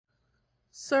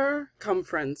Sir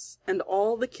Cumfrence and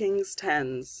All the King's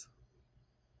Tens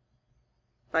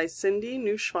by Cindy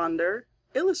Neuschwander,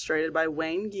 illustrated by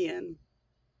Wayne Guillen.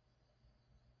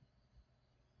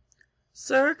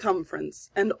 Sir Cumfrence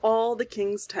and All the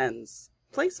King's Tens,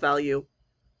 Place Value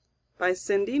by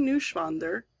Cindy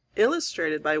Neuschwander,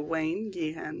 illustrated by Wayne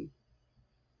Guillen.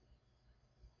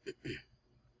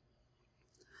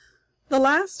 The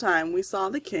last time we saw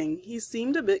the king he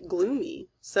seemed a bit gloomy,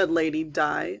 said Lady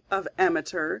Di of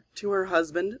Amateur to her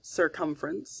husband Sir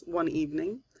Cumfrence one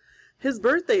evening. His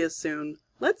birthday is soon.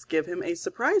 Let's give him a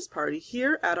surprise party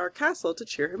here at our castle to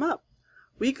cheer him up.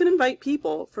 We could invite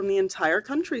people from the entire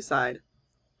countryside.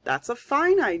 That's a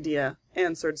fine idea,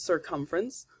 answered Sir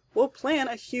Cumfrence. We'll plan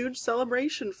a huge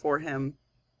celebration for him.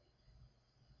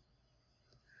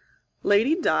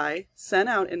 Lady Di sent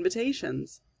out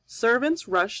invitations. Servants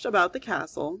rushed about the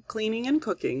castle, cleaning and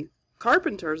cooking.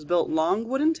 Carpenters built long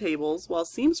wooden tables while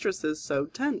seamstresses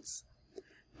sewed tents.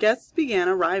 Guests began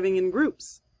arriving in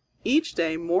groups. Each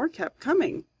day more kept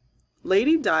coming.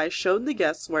 Lady Di showed the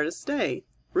guests where to stay.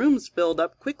 Rooms filled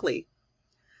up quickly.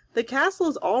 The castle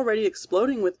is already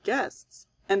exploding with guests,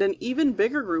 and an even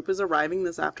bigger group is arriving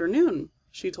this afternoon,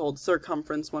 she told Sir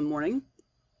Cumfrence one morning.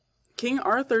 King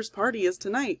Arthur's party is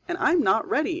tonight, and I'm not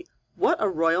ready. What a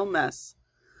royal mess.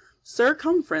 Sir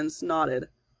Cumfrence nodded.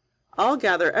 I'll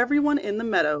gather everyone in the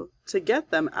meadow to get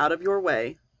them out of your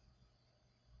way.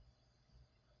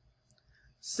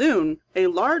 Soon a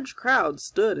large crowd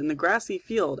stood in the grassy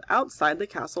field outside the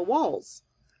castle walls.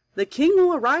 The king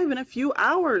will arrive in a few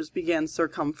hours, began Sir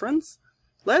Cumfrence.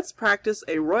 Let's practice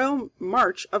a royal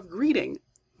march of greeting.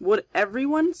 Would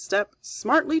everyone step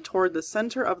smartly toward the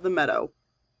center of the meadow?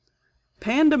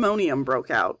 Pandemonium broke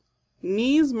out.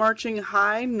 Knees marching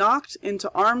high knocked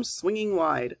into arms swinging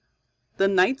wide. The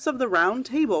knights of the Round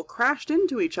Table crashed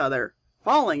into each other,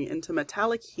 falling into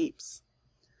metallic heaps.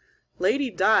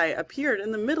 Lady Di appeared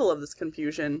in the middle of this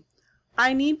confusion.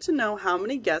 I need to know how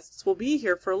many guests will be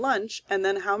here for lunch and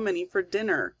then how many for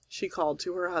dinner, she called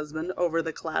to her husband over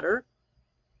the clatter.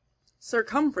 Sir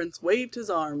Cumfrence waved his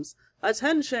arms.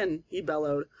 Attention, he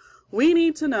bellowed. We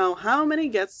need to know how many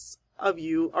guests of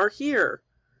you are here.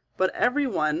 But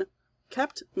everyone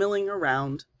kept milling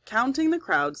around. Counting the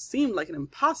crowd seemed like an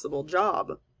impossible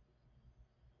job.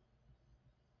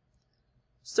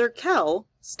 Sir Kell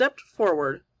stepped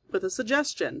forward with a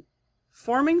suggestion.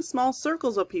 Forming small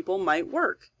circles of people might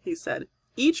work, he said.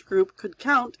 Each group could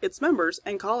count its members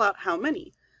and call out how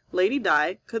many. Lady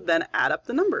Di could then add up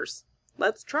the numbers.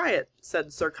 Let's try it,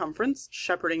 said Sir Cumfrence,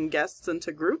 shepherding guests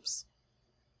into groups.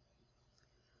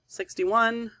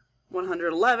 61,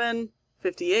 111,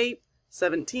 58,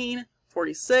 17,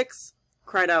 46,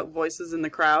 cried out voices in the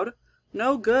crowd.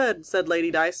 No good, said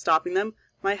Lady Di, stopping them.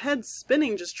 My head's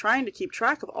spinning just trying to keep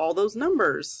track of all those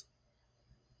numbers.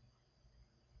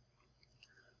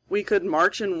 We could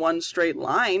march in one straight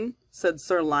line, said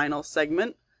Sir Lionel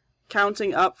Segment,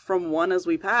 counting up from 1 as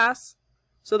we pass.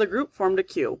 So the group formed a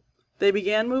queue. They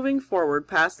began moving forward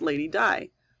past Lady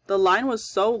Di. The line was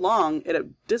so long it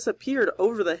had disappeared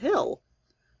over the hill.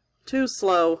 Too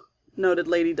slow, noted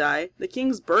Lady Di. The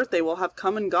king's birthday will have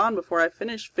come and gone before I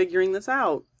finish figuring this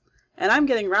out. And I'm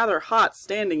getting rather hot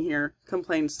standing here,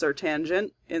 complained Sir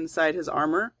Tangent, inside his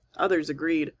armor. Others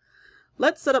agreed.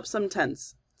 Let's set up some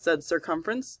tents, said Sir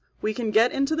Cumfrence. We can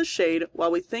get into the shade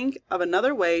while we think of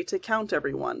another way to count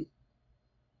everyone.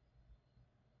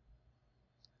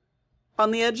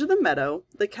 On the edge of the meadow,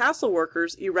 the castle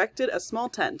workers erected a small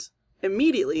tent.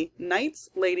 Immediately, knights,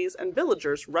 ladies, and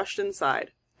villagers rushed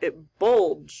inside. It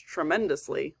bulged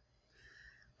tremendously.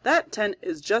 That tent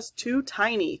is just too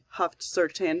tiny, huffed Sir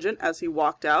Tangent as he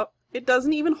walked out. It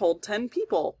doesn't even hold 10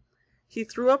 people. He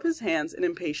threw up his hands in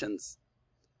impatience.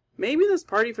 Maybe this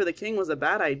party for the king was a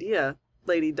bad idea,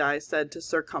 Lady Di said to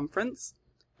Sir Cumfrence.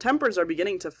 Tempers are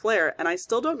beginning to flare, and I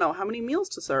still don't know how many meals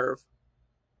to serve.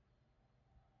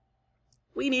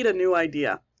 We need a new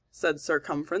idea, said Sir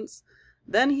Cumfrence.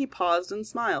 Then he paused and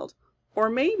smiled. Or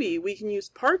maybe we can use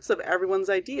parts of everyone's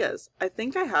ideas. I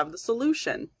think I have the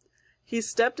solution. He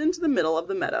stepped into the middle of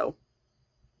the meadow.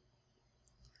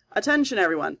 Attention,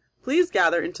 everyone. Please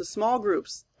gather into small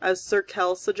groups, as Sir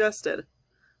Kell suggested.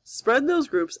 Spread those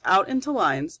groups out into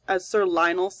lines, as Sir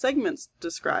Lionel Segment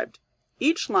described.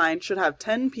 Each line should have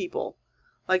 10 people,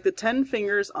 like the 10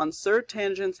 fingers on Sir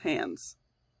Tangent's hands.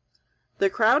 The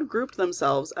crowd grouped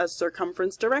themselves as Sir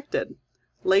Cumfrence directed.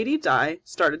 Lady Di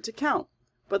started to count,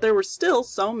 but there were still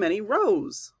so many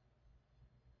rows.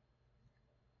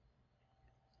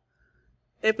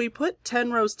 If we put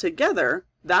 10 rows together,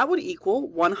 that would equal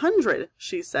 100,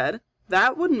 she said.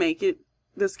 That would make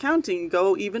this counting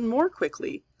go even more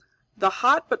quickly. The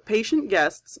hot but patient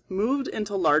guests moved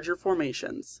into larger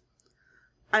formations.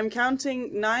 "I'm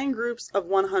counting 9 groups of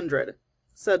 100,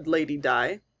 said Lady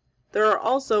Di. "There are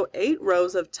also 8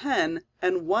 rows of 10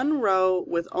 and 1 row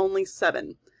with only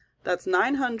 7. That's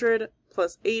 900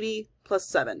 plus 80 plus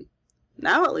 7.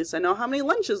 Now at least I know how many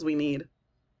lunches we need."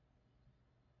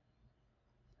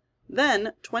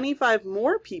 Then 25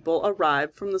 more people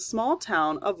arrived from the small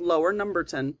town of Lower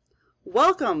Numberton.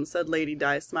 "Welcome," said Lady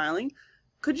Di, smiling.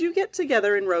 "Could you get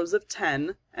together in rows of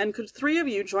 10, and could 3 of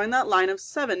you join that line of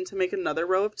 7 to make another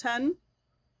row of 10?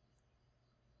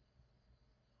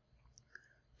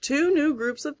 2 new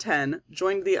groups of 10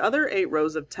 joined the other 8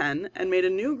 rows of 10 and made a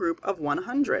new group of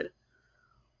 100.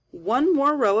 1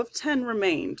 more row of 10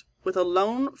 remained, with a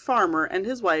lone farmer and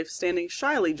his wife standing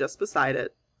shyly just beside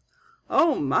it.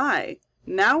 "Oh my!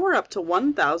 Now we're up to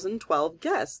 1,012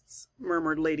 guests,"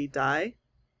 murmured Lady Di.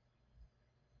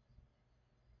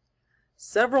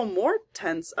 Several more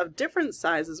tents of different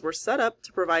sizes were set up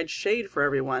to provide shade for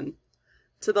everyone.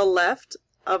 To the left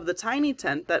of the tiny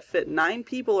tent that fit 9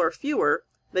 people or fewer,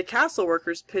 the castle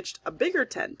workers pitched a bigger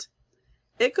tent.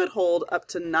 It could hold up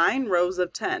to 9 rows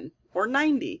of 10, or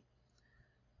 90.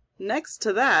 Next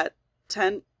to that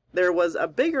tent, there was a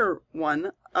bigger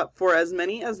one up for as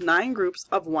many as 9 groups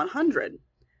of 100.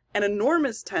 An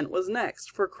enormous tent was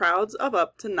next for crowds of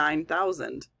up to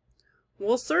 9,000.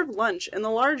 "We'll serve lunch in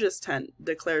the largest tent,"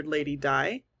 declared Lady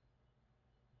Di.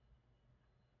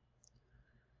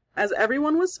 As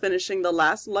everyone was finishing the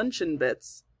last luncheon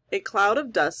bits, a cloud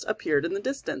of dust appeared in the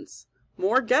distance.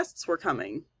 More guests were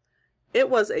coming. It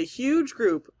was a huge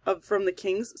group from the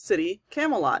king's city,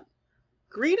 Camelot.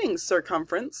 "Greetings, Sir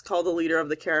Cumfrence," called the leader of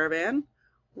the caravan.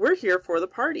 "We're here for the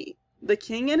party. The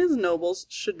king and his nobles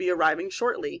should be arriving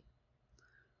shortly."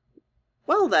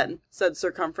 "Well then," said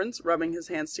Sir Cumfrence, rubbing his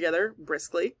hands together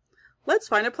briskly, "let's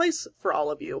find a place for all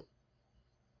of you."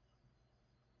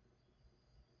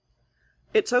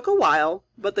 It took a while,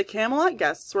 but the Camelot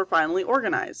guests were finally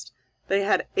organized. They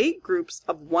had 8 groups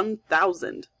of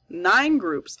 1,000, 9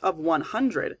 groups of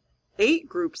 100, 8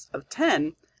 groups of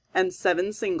 10, and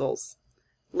 7 singles.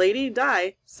 Lady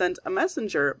Di sent a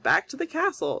messenger back to the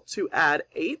castle to add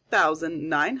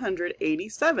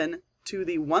 8,987 to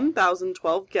the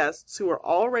 1,012 guests who were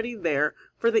already there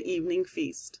for the evening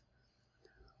feast.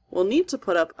 "We'll need to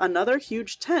put up another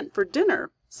huge tent for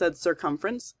dinner," said Sir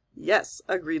Cumfrence. "Yes,"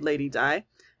 agreed Lady Di,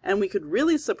 "and we could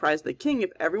really surprise the king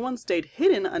if everyone stayed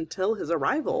hidden until his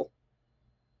arrival."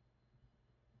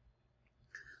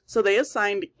 So they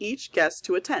assigned each guest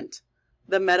to a tent.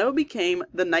 The meadow became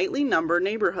the nightly number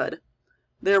neighborhood.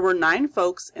 There were 9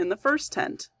 folks in the first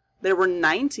tent. There were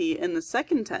 90 in the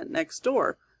second tent next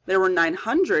door. There were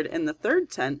 900 in the third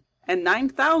tent, and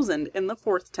 9,000 in the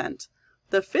fourth tent.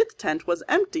 The 5th tent was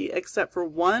empty except for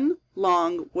 1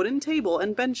 long wooden table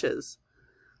and benches.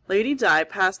 Lady Di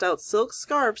passed out silk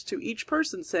scarves to each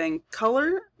person, saying,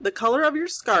 "The color of your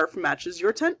scarf matches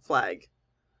your tent flag."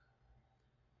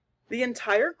 The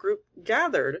entire group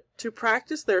gathered to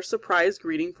practice their surprise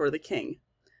greeting for the king.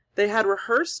 They had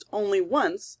rehearsed only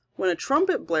once when a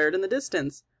trumpet blared in the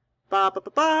distance. "Ba ba ba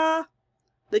ba!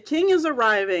 The king is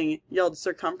arriving!" yelled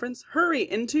Sir Cumfrence. "Hurry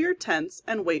into your tents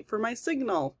and wait for my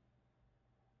signal."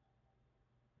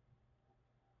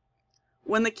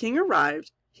 When the king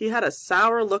arrived, he had a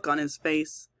sour look on his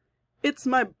face. "It's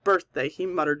my birthday," he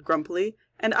muttered grumpily,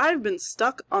 "and I've been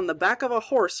stuck on the back of a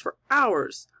horse for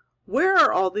hours. Where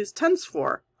are all these tents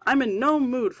for? I'm in no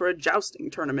mood for a jousting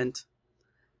tournament."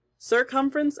 Sir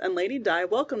Cumfrence and Lady Di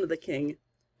welcomed the king.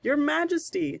 "Your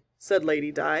Majesty," said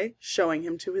Lady Di, showing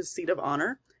him to his seat of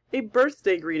honor. "A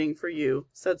birthday greeting for you,"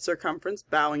 said Sir Cumfrence,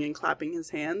 bowing and clapping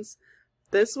his hands.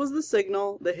 This was the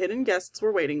signal the hidden guests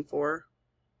were waiting for.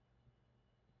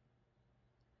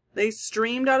 They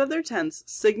streamed out of their tents,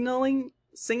 signaling,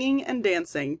 singing, and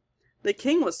dancing. The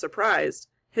king was surprised.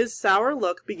 His sour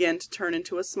look began to turn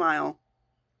into a smile.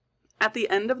 At the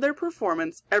end of their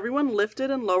performance, everyone lifted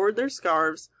and lowered their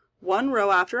scarves, 1 row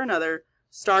after another,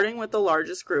 starting with the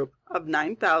largest group of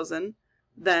 9,000,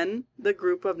 then the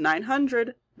group of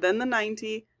 900, then the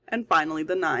 90, and finally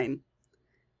the 9.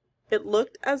 It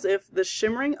looked as if the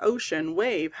shimmering ocean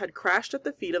wave had crashed at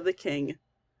the feet of the king.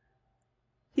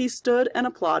 He stood and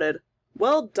applauded.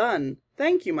 "Well done!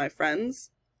 Thank you, my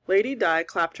friends!" Lady Di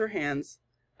clapped her hands.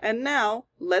 "And now,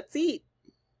 let's eat!"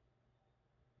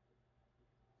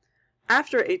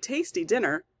 After a tasty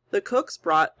dinner, the cooks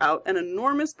brought out an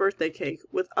enormous birthday cake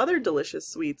with other delicious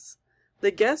sweets.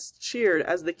 The guests cheered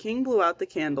as the king blew out the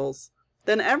candles.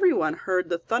 Then everyone heard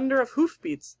the thunder of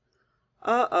hoofbeats.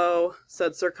 "Uh-oh,"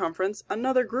 said Sir Cumfrence,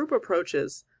 "another group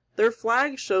approaches. Their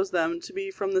flag shows them to be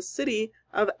from the city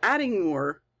of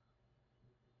Addingmoor."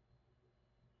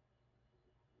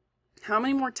 How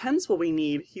many more tents will we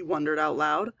need? He wondered out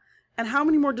loud. And how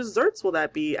many more desserts will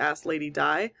that be? Asked Lady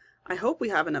Di. I hope we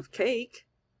have enough cake.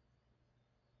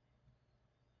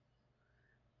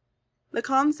 The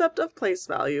concept of place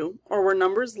value, or where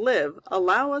numbers live,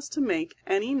 allow us to make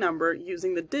any number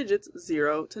using the digits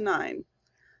 0 to 9.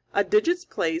 A digit's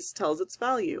place tells its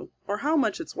value, or how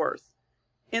much it's worth.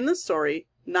 In the story,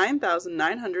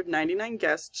 9,999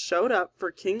 guests showed up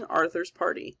for King Arthur's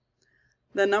party.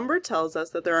 The number tells us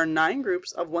that there are 9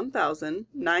 groups of 1,000,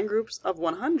 9 groups of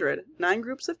 100, 9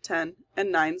 groups of 10,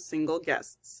 and 9 single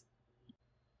guests.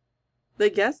 The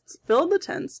guests filled the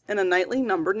tents in a nightly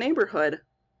numbered neighborhood.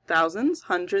 Thousands,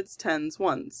 hundreds, tens,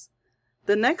 ones.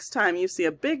 The next time you see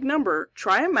a big number,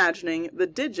 try imagining the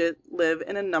digit live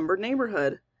in a numbered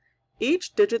neighborhood.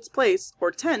 Each digit's place,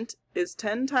 or tent, is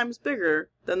 10 times bigger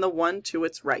than the one to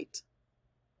its right.